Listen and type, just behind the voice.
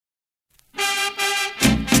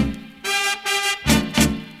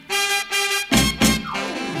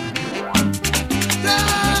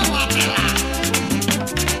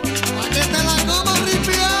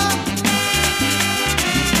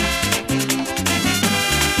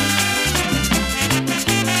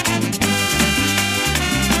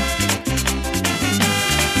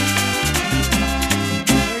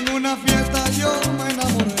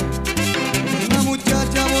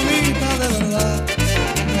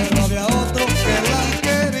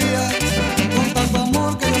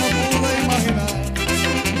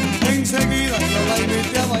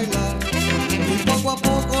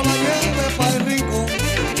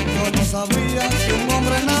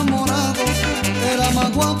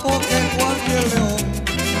guapo que cualquier león.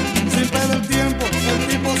 Sin perder tiempo el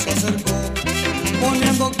tipo se acercó,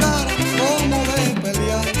 poniendo cara como de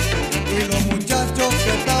pelear. Y los muchachos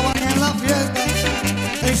que estaban en la fiesta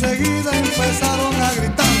enseguida empezaron a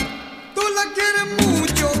gritar: tú la quieres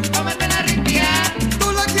mucho, Cometela Ripia,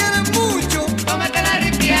 tú la quieres mucho, Cometela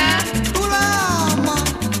Ripia, tú la amas,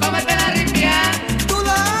 Cometela Ripia, tú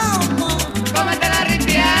la amas, Cometela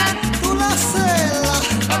Ripia, tú la celas,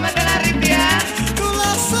 Cometela Ripia, tú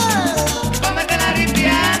la celas, Cometela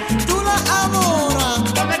Ripia, tú la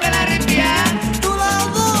adoras, Cometela Ripia, tú la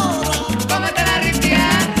adoras, Cometela Ripia.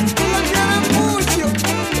 tú la quieres mucho,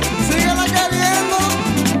 síguela queriendo.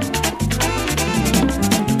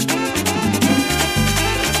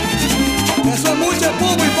 Eso es mucho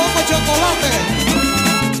espuma y poco chocolate.